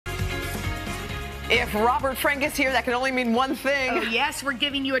If Robert Frank is here, that can only mean one thing. Oh, yes, we're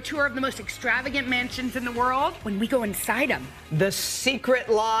giving you a tour of the most extravagant mansions in the world when we go inside them. The secret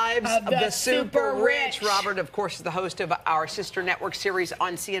lives of the super rich. rich. Robert, of course, is the host of our sister network series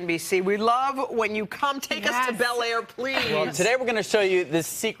on CNBC. We love when you come. Take us to Bel Air, please. Well, today we're going to show you the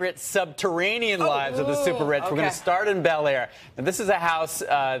secret subterranean lives of the super rich. We're going to start in Bel Air. Now, this is a house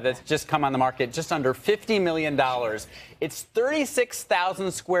that's just come on the market, just under $50 million. It's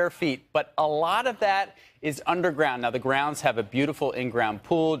 36,000 square feet, but a lot of that is underground. Now, the grounds have a beautiful in-ground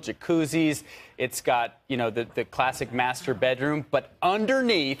pool, jacuzzis. It's got, you know, the classic master bedroom, but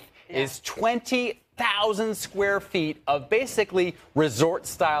underneath is 20,000 square feet of basically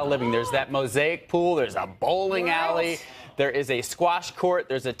resort-style living. There's that mosaic pool. There's a bowling alley. There is a squash court.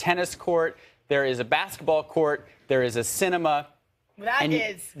 There's a tennis court. There is a basketball court. There is a cinema.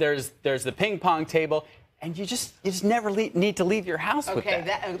 There's the ping pong table. And you just never need to leave your house with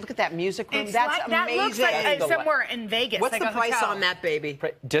that. Look at that music room. It's That's like, amazing. That looks like somewhere in Vegas. What's like the price hotel. on that baby?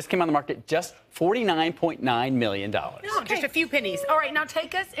 Just came on the market, just $49.9 million. No, just a few pennies. All right, now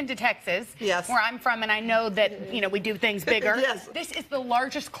take us into Texas, where I'm from, and I know that, you know, we do things bigger. This is the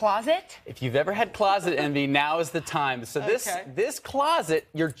largest closet. If you've ever had closet envy, now is the time. So this closet,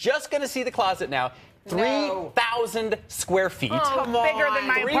 you're just going to see the closet now, 3,000 square feet. Oh, bigger than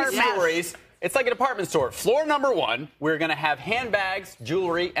my apartment. 3 stories. It's like a department store. Floor number 1, we're going to have handbags,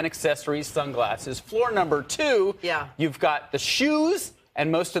 jewelry, and accessories, sunglasses. Floor number 2, you've got the shoes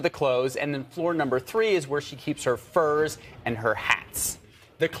and most of the clothes. And then floor number 3 is where she keeps her furs and her hats.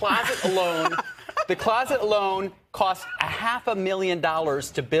 The closet alone, cost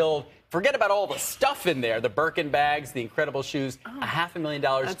 $500,000 to build. Forget about all the stuff in there, the Birkin bags, the incredible shoes,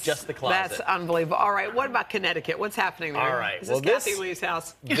 $500,000 just the closet. That's unbelievable. All right, what about Connecticut? What's happening there? All right. Is this Kathy Lee's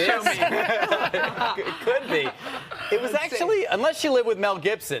house? Show me. It could be. It was actually, unless you live with Mel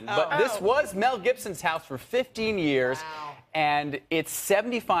Gibson, but this was Mel Gibson's house for 15 years. Wow. And it's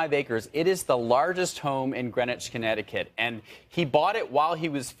 75 acres. It is the largest home in Greenwich, Connecticut. And he bought it while he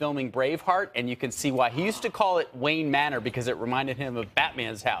was filming Braveheart, and you can see why. He used to call it Wayne Manor because it reminded him of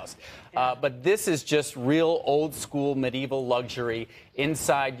Batman's house. But this is just real old-school medieval luxury.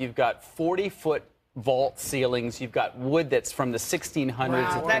 Inside, you've got 40-foot vault ceilings. You've got wood that's from the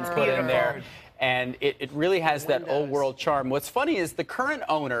 1600s that's put in there. And it really has that old-world charm. What's funny is the current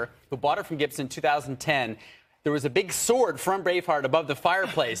owner, who bought it from Gibson in 2010, there was a big sword from Braveheart above the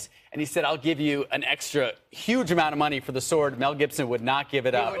fireplace, and he said, I'll give you an extra huge amount of money for the sword. Mel Gibson would not give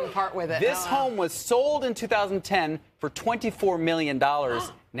it up. He wouldn't part with it. This home was sold in 2010 for $24 million.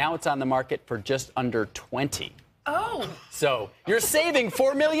 Now it's on the market for just under $20. Oh. So you're saving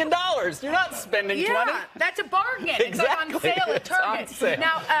 $4 million. You're not spending 20. That's a bargain. It's like on sale at Target.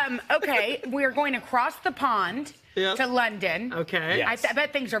 Now, okay, we're going across the pond to London. Okay. Yes. I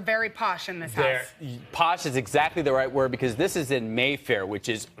bet things are very posh in this house. Posh is exactly the right word because this is in Mayfair, which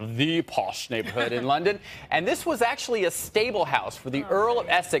is the posh neighborhood in London. And this was actually a stable house for the Earl of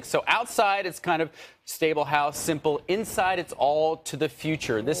Essex. So outside, it's kind of stable house, simple. Inside, it's all to the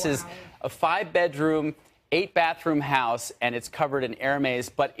future. This is a 5-bedroom, 8-bathroom house, and it's covered in Hermes,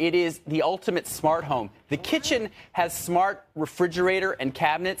 but it is the ultimate smart home. The kitchen has smart refrigerator and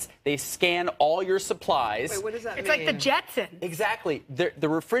cabinets. They scan all your supplies. Wait, what does that mean? It's like the Jetsons. Exactly. The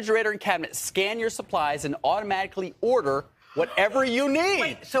refrigerator and cabinet scan your supplies and automatically order whatever you need.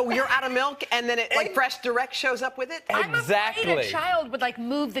 Wait, so you're out of milk, and then it, like Fresh Direct shows up with it? Exactly. I'm afraid a child would, like,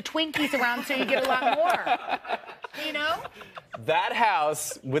 move the Twinkies around so you get a lot more. You know? That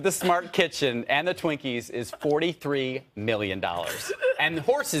house with the smart kitchen and the Twinkies is $43 million. And the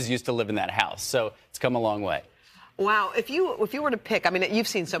horses used to live in that house, so it's come a long way. Wow. If you were to pick, I mean, you've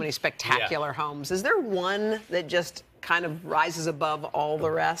seen so many spectacular homes. Is there one that just kind of rises above all the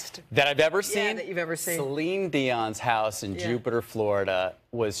rest? That I've ever seen? Yeah, that you've ever seen. Celine Dion's house in Jupiter, Florida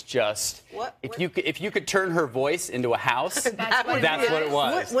was just... If you could turn her voice into a house, that's what it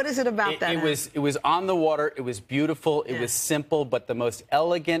was. What is it about that? It was on the water. It was beautiful. It was simple, but the most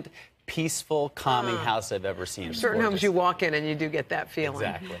elegant, peaceful, calming house I've ever seen. Certain homes you walk in and you do get that feeling.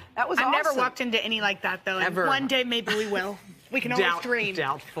 Exactly. That was awesome. I've never walked into any like that, though. Ever. One day, maybe we will. We can always dream.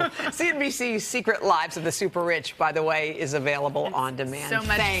 Doubtful. CNBC's Secret Lives of the Super Rich, by the way, is available on demand. So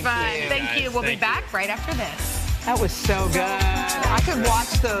much fun. Thank you. We'll be back right after this. That was so good. I could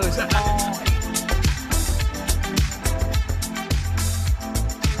watch those all.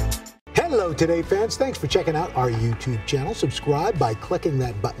 Hello, Today fans. Thanks for checking out our YouTube channel. Subscribe by clicking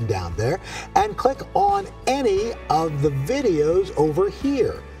that button down there and click on any of the videos over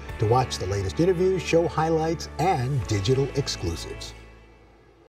here to watch the latest interviews, show highlights, and digital exclusives.